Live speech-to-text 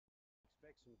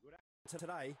expect some good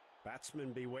today.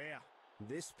 Batsmen beware.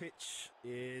 This pitch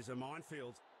is a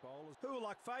minefield. Bowlers who will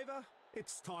like favour.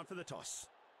 It's time for the toss.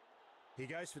 He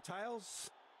goes for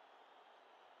tails.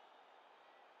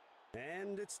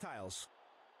 And it's tails.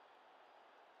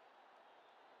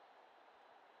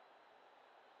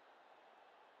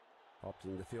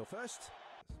 Opting to field first.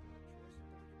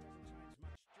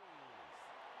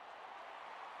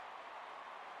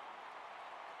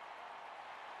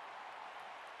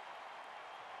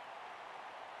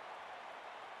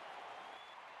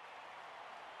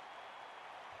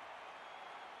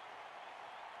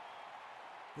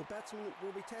 The batsman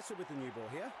will be tested with the new ball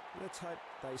here. Let's hope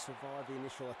they survive the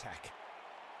initial attack.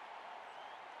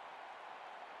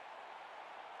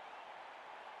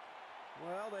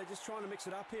 Well, they're just trying to mix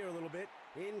it up here a little bit.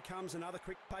 In comes another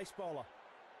quick pace bowler.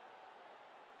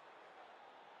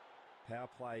 Power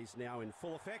play's now in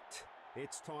full effect.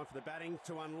 It's time for the batting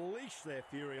to unleash their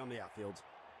fury on the outfield.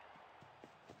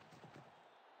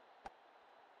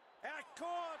 Out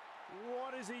caught!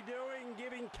 What is he doing?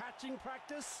 Giving catching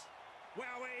practice?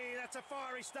 Wowee, that's a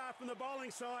fiery start from the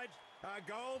bowling side. A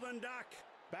golden duck.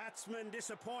 Batsman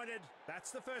disappointed.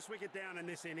 That's the first wicket down in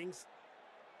this innings.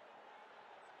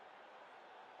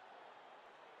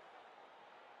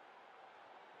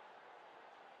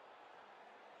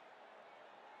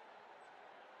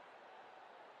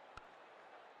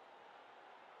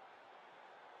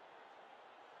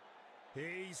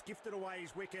 He's gifted away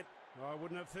his wicket. I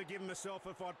wouldn't have forgiven myself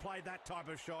if I'd played that type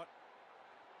of shot.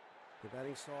 The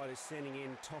batting side is sending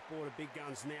in top order big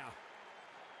guns now.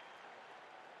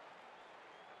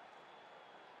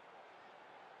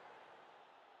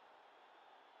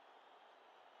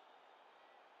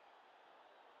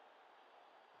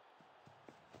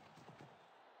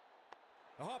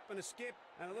 A hop and a skip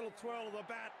and a little twirl of the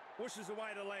bat, whooshes away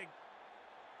the leg.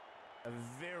 A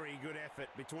very good effort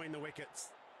between the wickets.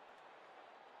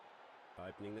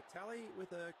 Opening the tally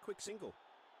with a quick single.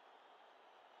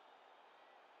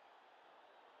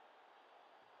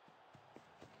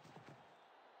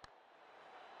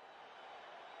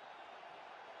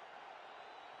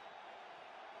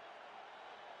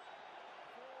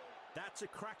 That's a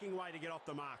cracking way to get off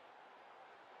the mark.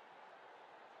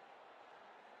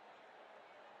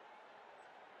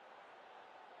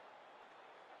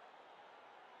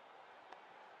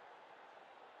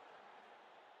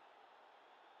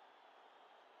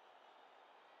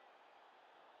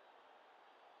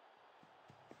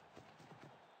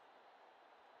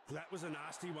 That was a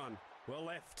nasty one. Well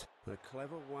left. A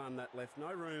clever one that left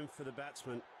no room for the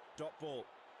batsman. Dot ball.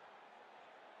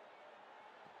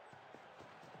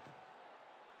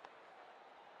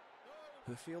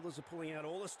 The fielders are pulling out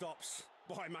all the stops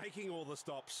by making all the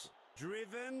stops.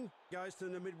 Driven, goes to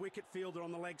the mid-wicket fielder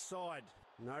on the leg side.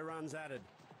 No runs added.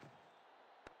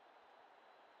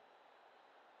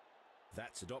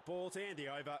 That's a dot ball to Andy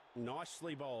over.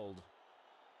 Nicely bowled.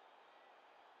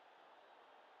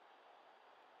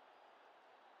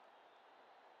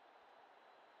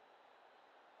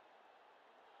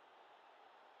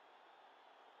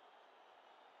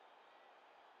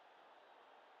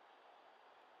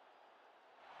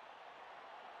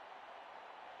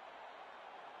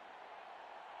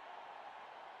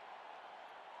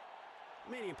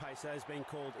 Medium pace has been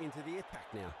called into the attack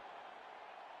now.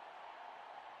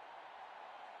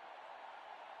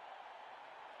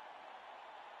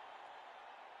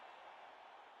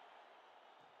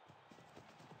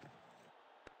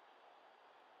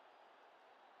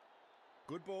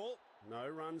 Good ball. No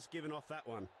runs given off that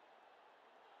one.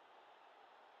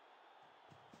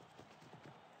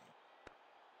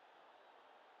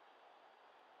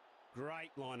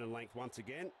 Great line and length once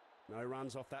again. No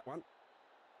runs off that one.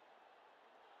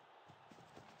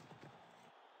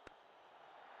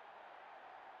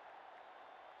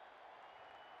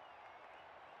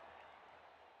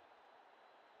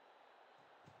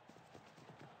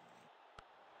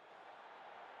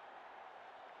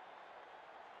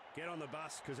 Get on the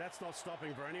bus, because that's not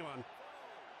stopping for anyone.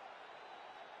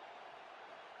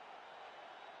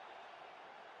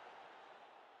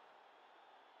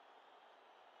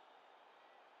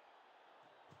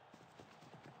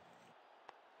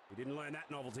 He didn't learn that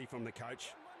novelty from the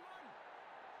coach.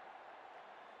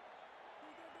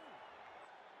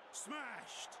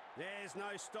 Smashed! There's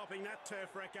no stopping that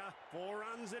turf wrecker. 4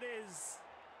 runs it is.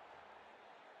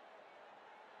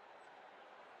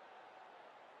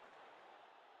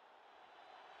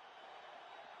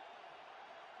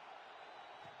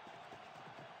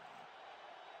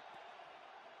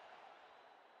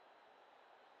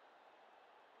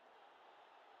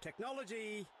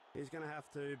 Technology is going to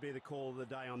have to be the call of the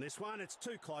day on this one. It's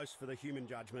too close for the human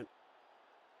judgment.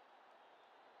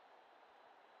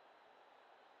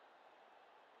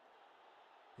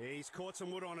 He's caught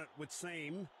some wood on it, would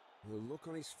seem. The look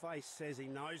on his face says he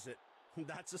knows it.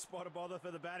 That's a spot of bother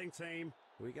for the batting team.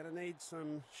 We're going to need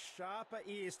some sharper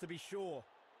ears to be sure.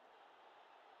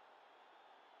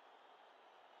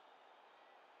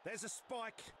 There's a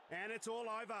spike, and it's all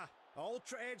over.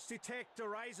 Ultra Edge Detect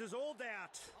erases all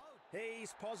doubt.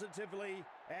 He's positively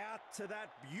out to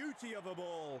that beauty of a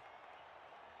ball.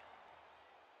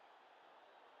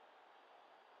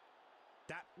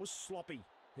 That was sloppy.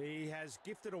 He has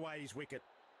gifted away his wicket.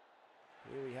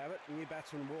 Here we have it, new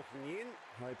batsman walking in.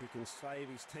 Hope he can save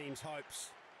his team's hopes.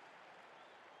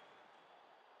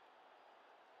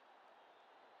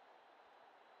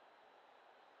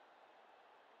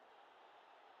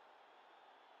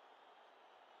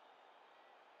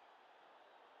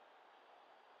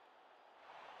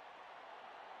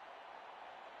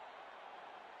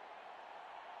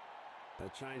 A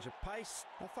change of pace.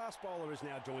 A fast bowler has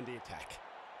now joined the attack.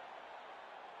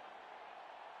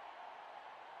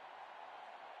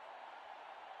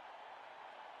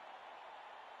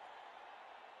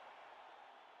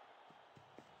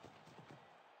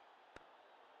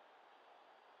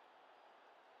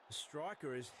 The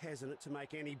striker is hesitant to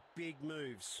make any big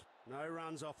moves. No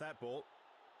runs off that ball.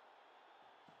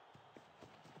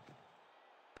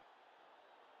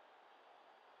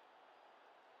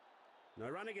 No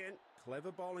run again.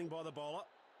 Clever bowling by the bowler.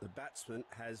 The batsman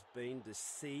has been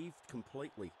deceived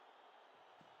completely.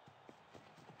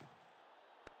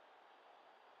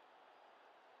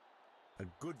 A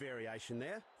good variation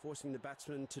there, forcing the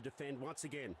batsman to defend once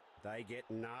again. They get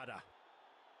nada.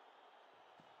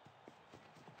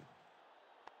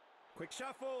 Quick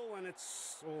shuffle, and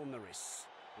it's all on the wrists.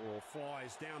 Ball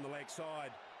flies down the leg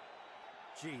side.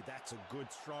 Gee, that's a good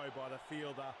throw by the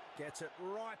fielder. Gets it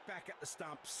right back at the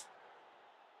stumps.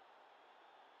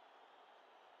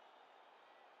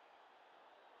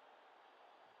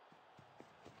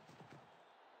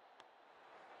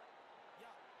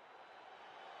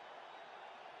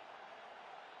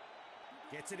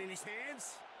 Gets it in his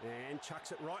hands and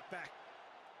chucks it right back.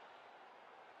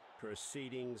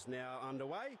 Proceedings now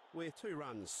underway with 2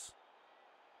 runs.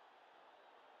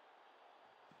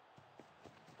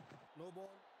 No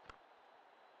ball.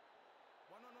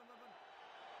 One on.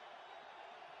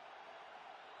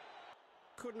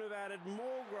 Couldn't have added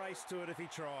more grace to it if he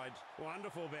tried.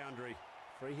 Wonderful boundary.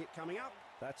 Free hit coming up.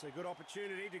 That's a good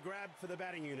opportunity to grab for the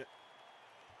batting unit.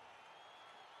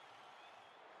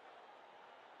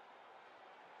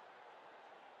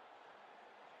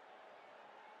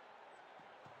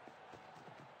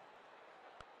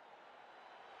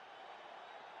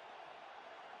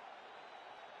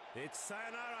 It's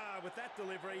sayonara with that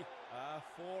delivery.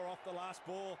 4 off the last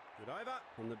ball. Good over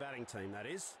from the batting team, that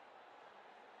is.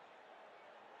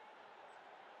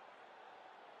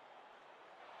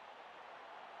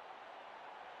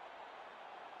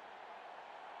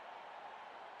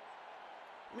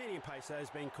 Medium pacer has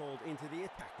been called into the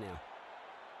attack now.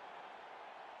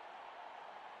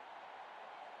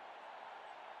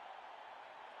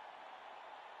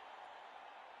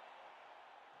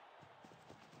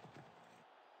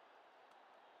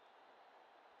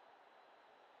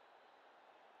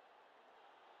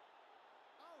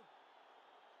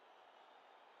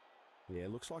 Yeah,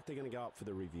 looks like they're going to go up for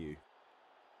the review.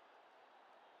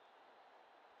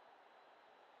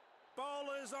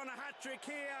 Bowlers on a hat-trick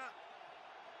here.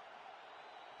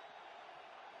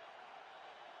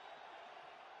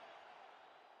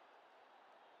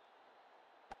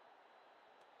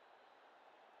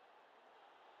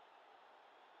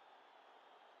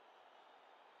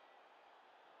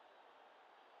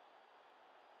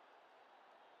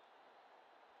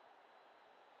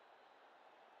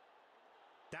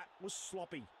 That was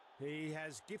sloppy. He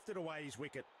has gifted away his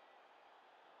wicket.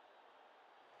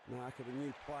 Mark of a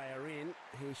new player in.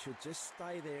 He should just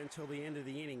stay there until the end of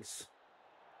the innings.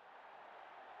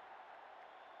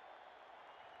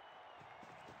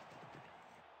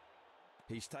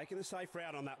 He's taken a safe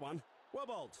route on that one. Well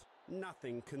bowled.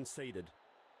 Nothing conceded.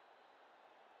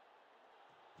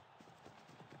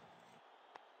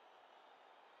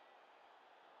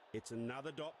 It's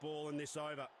another dot ball in this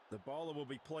over. The bowler will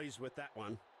be pleased with that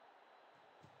one.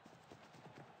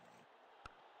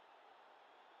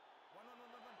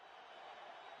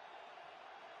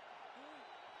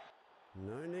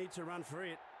 No need to run for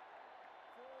it.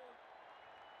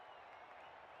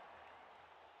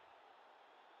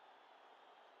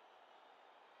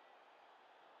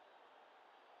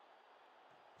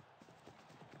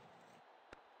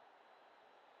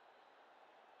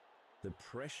 The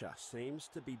pressure seems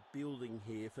to be building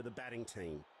here for the batting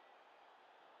team.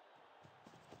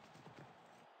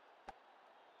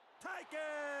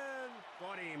 taken!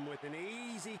 Got him with an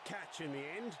easy catch in the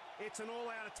end. It's an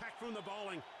all-out attack from the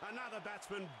bowling. Another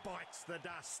batsman bites the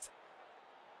dust.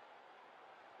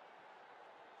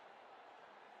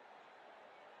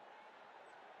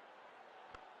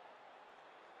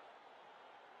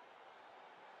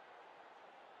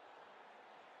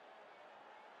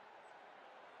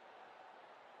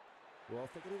 Well,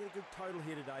 if they're going to get a good total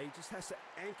here today, he just has to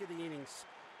anchor the innings.